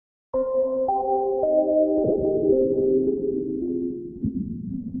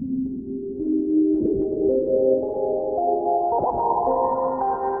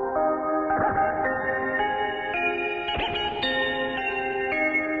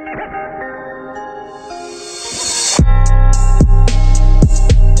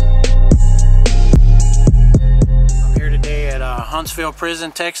Huntsville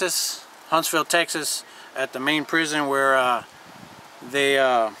Prison, Texas. Huntsville, Texas, at the main prison where they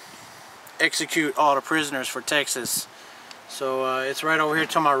execute all the prisoners for Texas. So it's right over here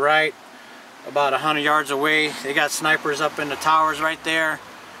to my right, about 100 yards away. They got snipers up in the towers right there.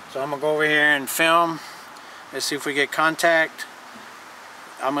 So I'm gonna go over here and film. Let's see if we get contact.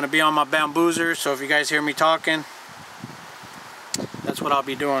 I'm gonna be on my bamboozer, so if you guys hear me talking, that's what I'll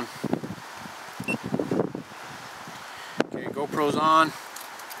be doing. Okay, GoPro's on.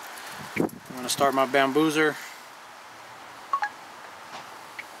 I'm gonna start my bamboozer.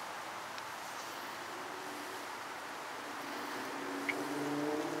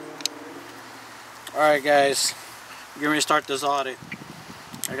 Alright guys, we're gonna start this audit.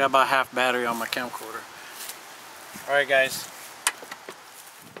 I got about half battery on my camcorder. Alright guys.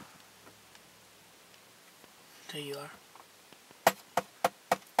 There you are.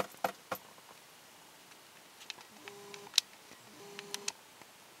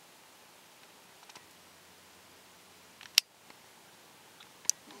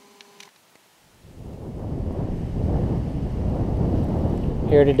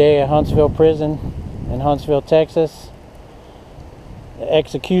 Here today at Huntsville Prison in Huntsville, Texas, the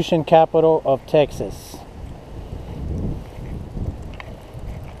execution capital of Texas.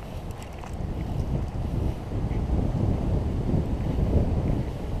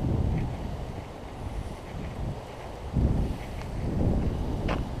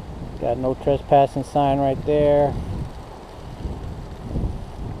 Got no trespassing sign right there.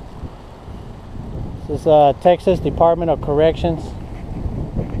 This is Texas Department of Corrections.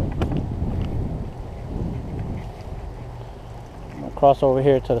 Cross over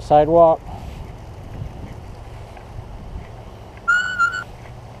here to the sidewalk.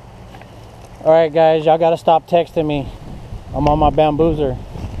 Alright guys, y'all gotta stop texting me. I'm on my bamboozer.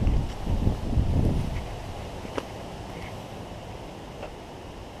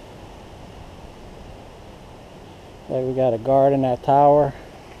 Okay, we got a guard in that tower.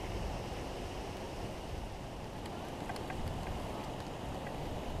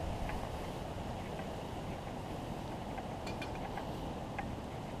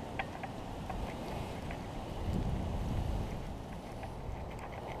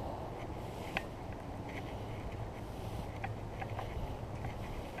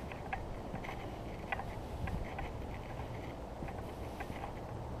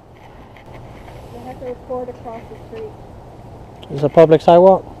 To record across the street. Is this a public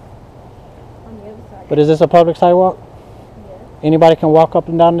sidewalk? On the other side. But is this a public sidewalk? Yes. Anybody can walk up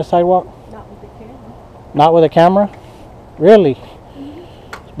and down the sidewalk? Not with the camera. Not with a camera? Really?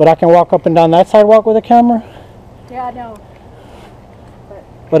 Mm-hmm. But I can walk up and down that sidewalk with a camera? Yeah, I know.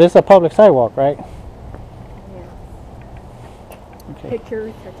 But it's a public sidewalk, right? Yeah. Okay.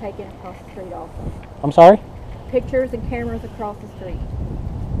 Pictures are taken across the street also. I'm sorry? Pictures and cameras across the street.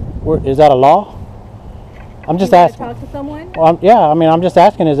 Is that a law? I'm just asking. Talk to someone? Well, yeah, I mean, I'm just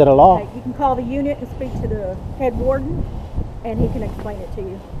asking, is it a law? Okay, you can call the unit and speak to the head warden, and he can explain it to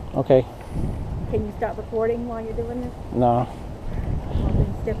you. Okay. Can you stop recording while you're doing this? No. Well,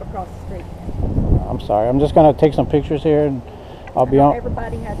 then step across the street. I'm sorry. I'm just going to take some pictures here, and I'll be on.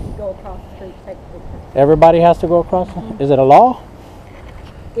 Everybody has to go across the street to take a picture. Everybody has to go across? Mm-hmm. Is it a law?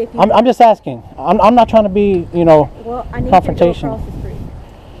 If you I'm just asking. I'm not trying to be, you know, well, I need confrontational. You to go across the street.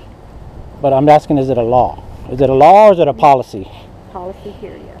 But I'm asking, is it a law? Is it a law or is it a policy? Policy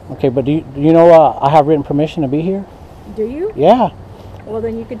here, yes. Okay, but do you know I have written permission to be here? Do you? Yeah. Well,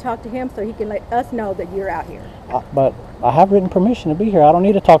 then you can talk to him so he can let us know that you're out here. But I have written permission to be here. I don't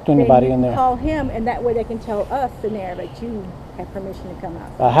need to talk to anybody in there. Call him, and that way they can tell us in there that you have permission to come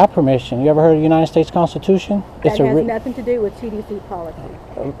out. I have permission. You ever heard of the United States Constitution? That has nothing to do with TDC policy.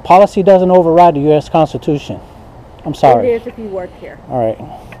 Policy doesn't override the U.S. Constitution. I'm sorry. It is if you work here. All right.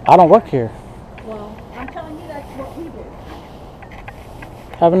 I don't work here. Well, I'm telling you that's what we do.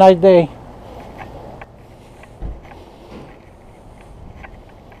 Have a nice day.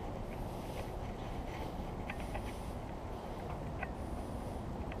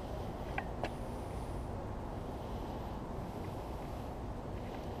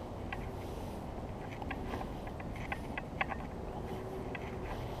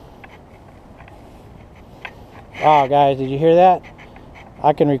 Wow, guys, did you hear that?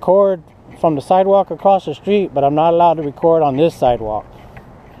 I can record from the sidewalk across the street, but I'm not allowed to record on this sidewalk.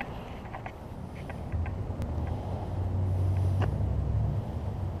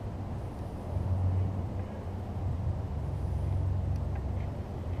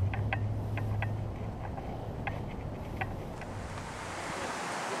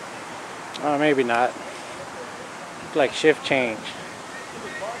 Maybe not. Like shift change.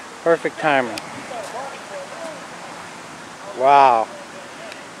 Perfect timing. Wow.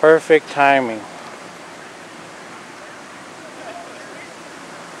 Perfect timing.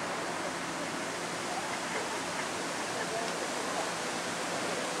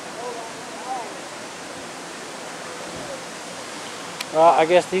 Well, I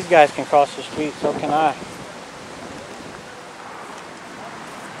guess these guys can cross the street, so can I.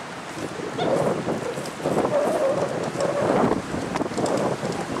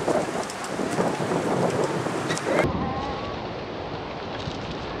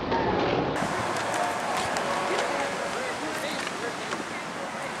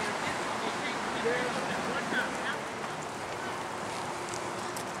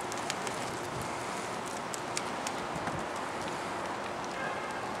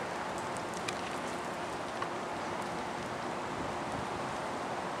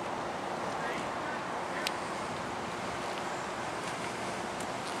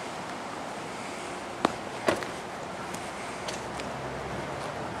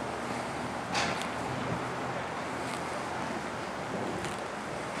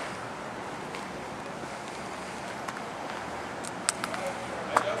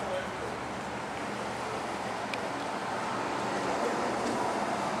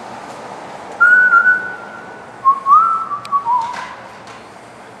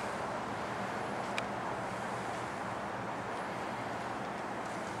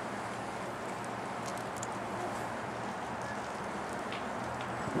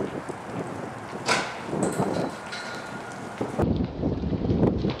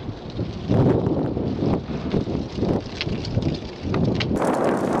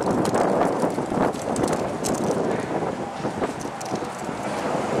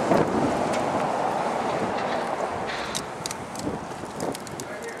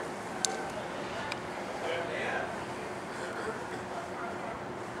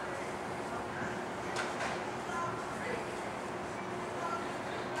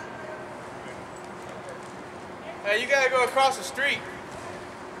 Hey, you gotta go across the street.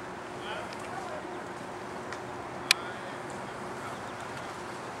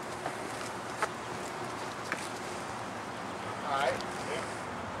 Alright.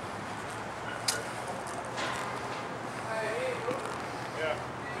 Yeah,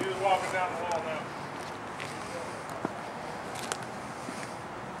 he was walking down the hall now.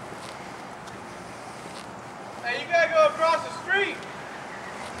 Hey, you gotta go across the street.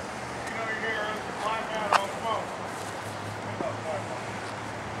 You know you're here lying down on the phone.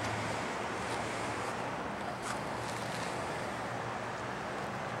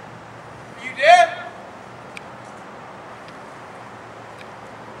 Are you dead?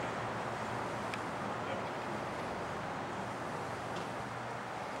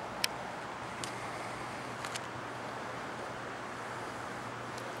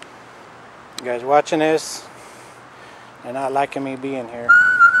 You guys watching this? They're not liking me being here.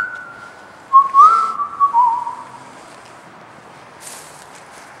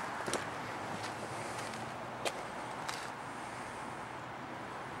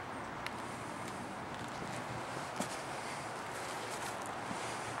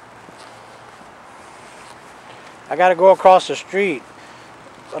 I gotta go across the street,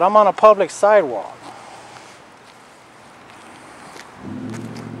 but I'm on a public sidewalk.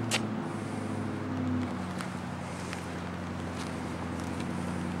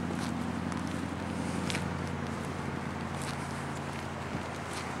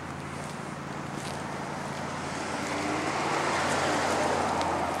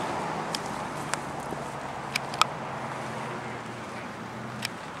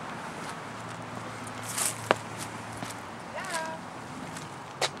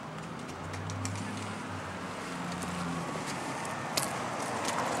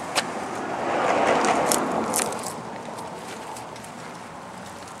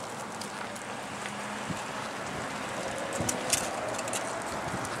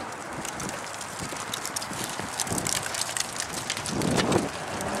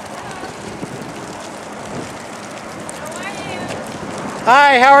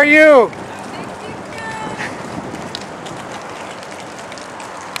 Hi, how are you?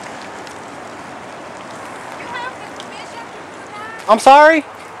 I'm sorry? You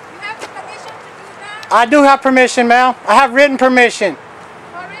have the permission to do that I do have permission, ma'am. I have written permission.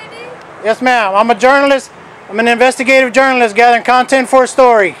 already? Yes, ma'am. I'm a journalist. I'm an investigative journalist gathering content for a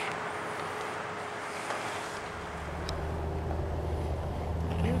story.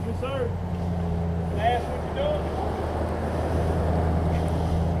 Excuse me, sir. Can I ask what you're doing?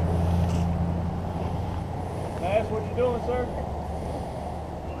 Can I ask what you're doing, sir?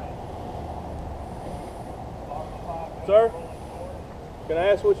 Sir, can I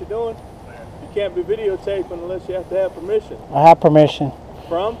ask what you're doing? You can't be videotaping unless you have to have permission. I have permission.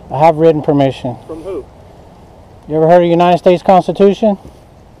 From? I have written permission. From who? You ever heard of the United States Constitution?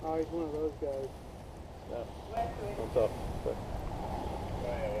 Oh, he's one of those guys. No. What's up?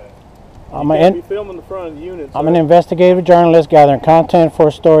 You can't be filming the front of the unit, sir. I'm an investigative journalist gathering content for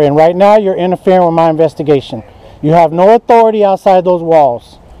a story, and right now you're interfering with my investigation. You have no authority outside those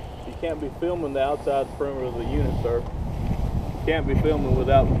walls. You can't be filming the outside perimeter of the unit, sir. You can't be filming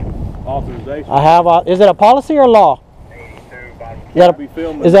without authorization. I have. Is it a policy or law?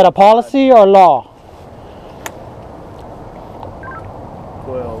 Is that a policy or law?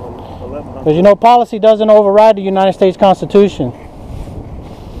 12, 11. Because you know, policy doesn't override the United States Constitution.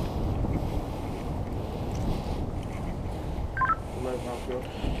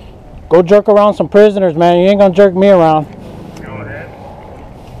 Go jerk around some prisoners, man. You ain't gonna jerk me around. Go ahead.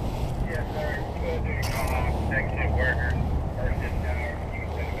 Yes, sir. Section worker. First in tower. You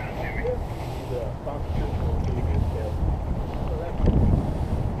can send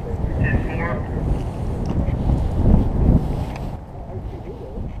him out to me. He's a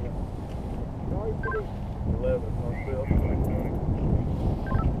constitutional citizen. 11 Huntsville.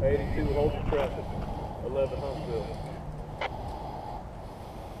 82 Holden traffic. 11 Huntsville.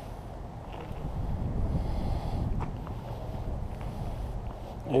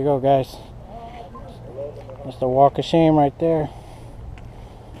 There you go, guys. That's the walk of shame right there.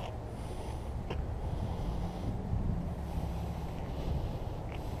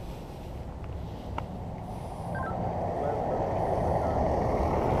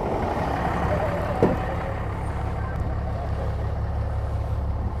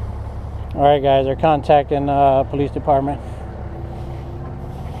 All right, guys, they're contacting police department.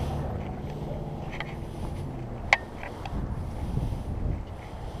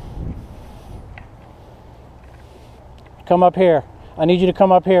 Come up here. I need you to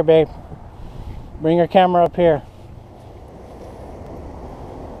come up here, babe. Bring your camera up here.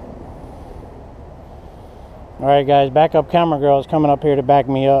 All right, guys, backup camera girl is coming up here to back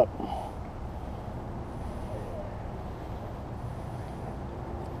me up.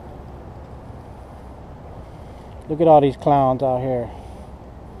 Look at all these clowns out here.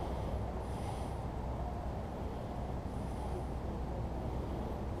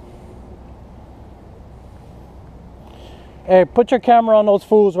 Hey, put your camera on those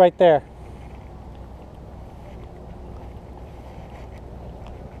fools right there.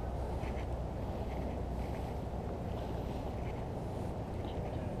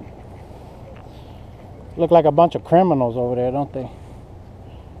 Look like a bunch of criminals over there, don't they?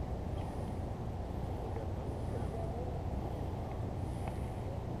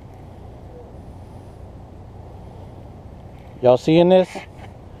 Y'all seeing this?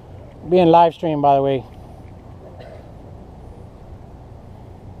 Being live streamed, by the way.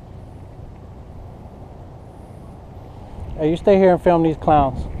 Hey, you stay here and film these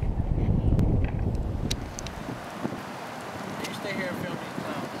clowns. You stay here and film these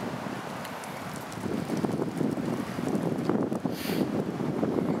clowns.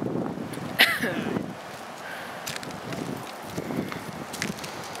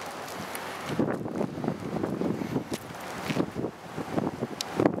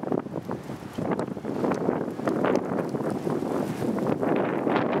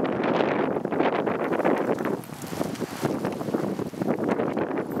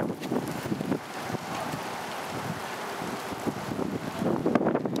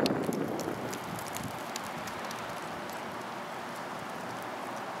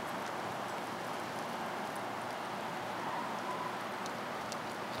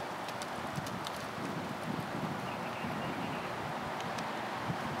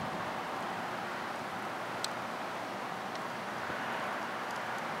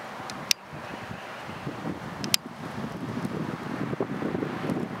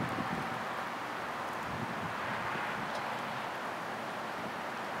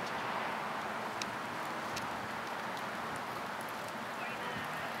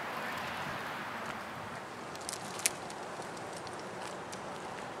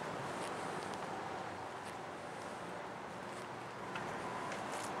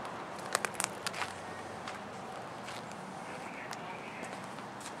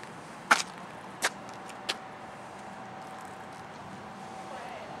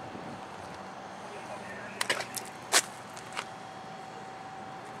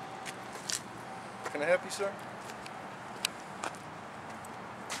 Can I help you, sir?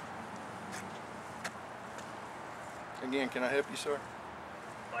 Again, can I help you, sir?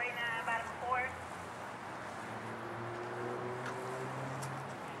 49 bottom 4.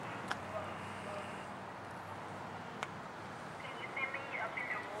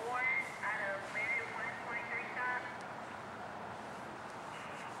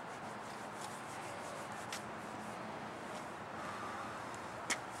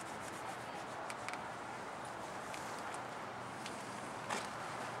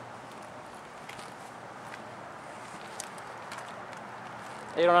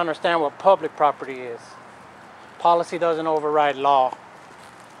 They don't understand what public property is. Policy doesn't override law.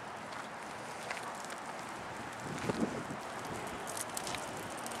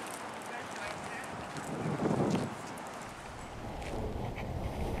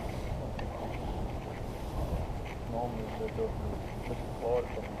 Normally,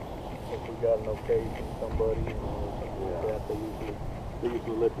 if we got an okay from somebody, you know, something like that, they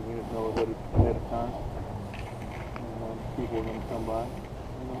usually let the unit know ahead of time. And people are going to come by, you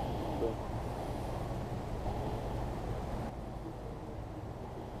know. So.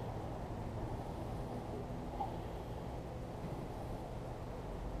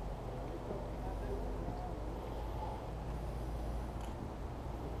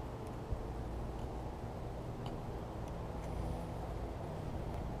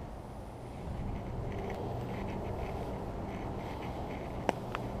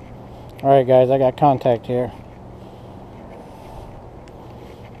 Alright guys, I got contact here.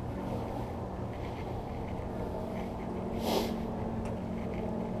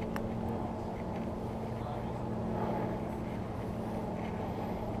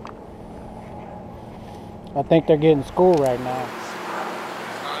 I think they're getting school right now.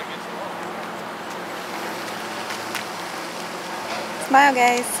 Smile,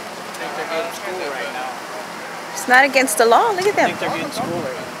 guys. I think they're getting school right now. It's not against the law. Look at I them. think they're getting school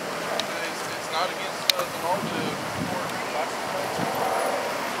right now. It's not against the law to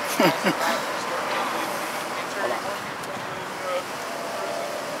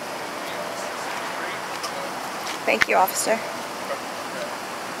Thank you, officer.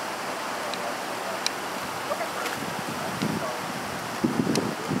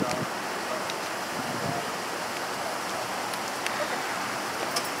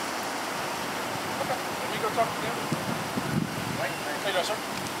 Talk to them. How you doing, sir?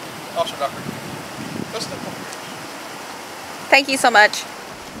 Officer, doctor. Let's step over here. Thank you so much.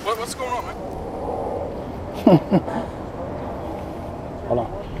 What's going on, man? Hold on.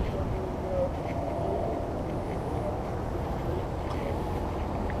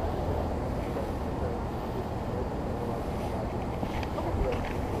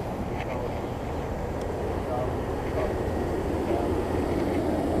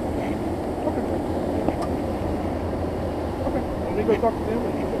 Let me go talk to them.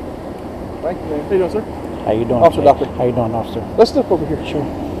 Thank you, man. How you doing, sir? How you doing, Officer, doctor. How you doing, officer? Let's step over here. Sure.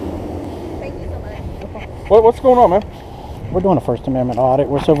 Thank you so much. What's going on, man? We're doing a First Amendment audit.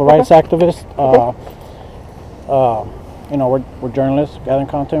 We're civil rights activists. You know, we're journalists gathering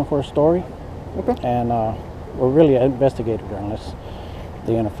content for a story. Okay. And we're really investigative journalists.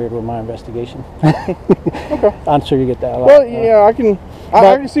 They interfered with my investigation. Okay. I'm sure you get that a lot. Well, yeah, I can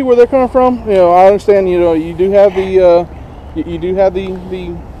see where they're coming from. You know, I understand. You know, you do have the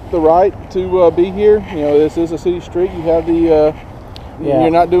the right to be here. You know, this is a city street. You have the you're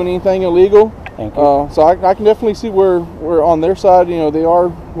not doing anything illegal. Thank you. So I can definitely see where we're on their side. You know, they are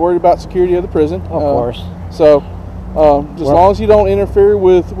worried about security of the prison. Of course. So as long as you don't interfere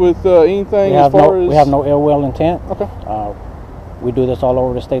with anything as far as we have no ill will intent. Okay. We do this all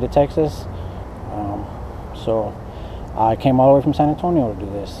over the state of Texas. So I came all the way from San Antonio to do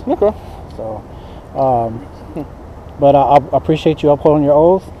this. Okay. So, but I appreciate you upholding your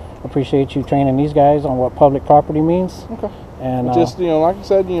oath. Appreciate you training these guys on what public property means. Okay. And just like I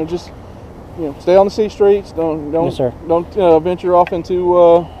said, just stay on the city streets. Don't yes, sir. Don't venture off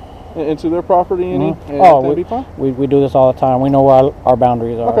into their property any. And be fine. We do this all the time. We know where our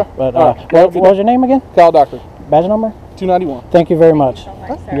boundaries are. Okay. But right. what was your name again? Kyle Doctor. Badge number? 291. Thank you very much. Thank you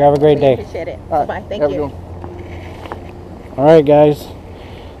so much, sir. You have a great day. Appreciate it. All right. Bye. Thank Have a you. good one. All right, guys.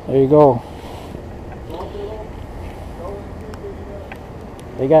 There you go.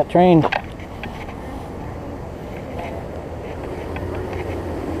 They got trained. No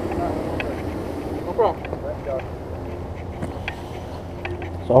problem.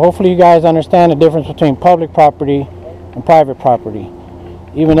 So hopefully you guys understand the difference between public property and private property.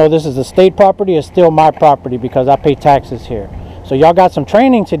 Even though this is a state property, it's still my property because I pay taxes here. So y'all got some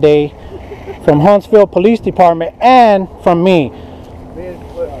training today from Huntsville Police Department and from me.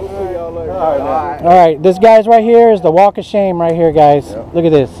 All right, this guy's right here is the walk of shame right here, guys. Yep. Look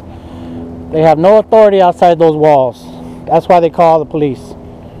at this. They have no authority outside those walls. That's why they call the police.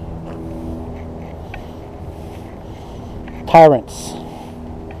 Tyrants.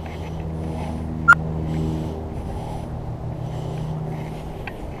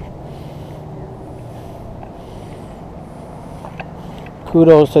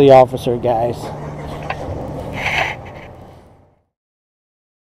 Kudos to the officer, guys.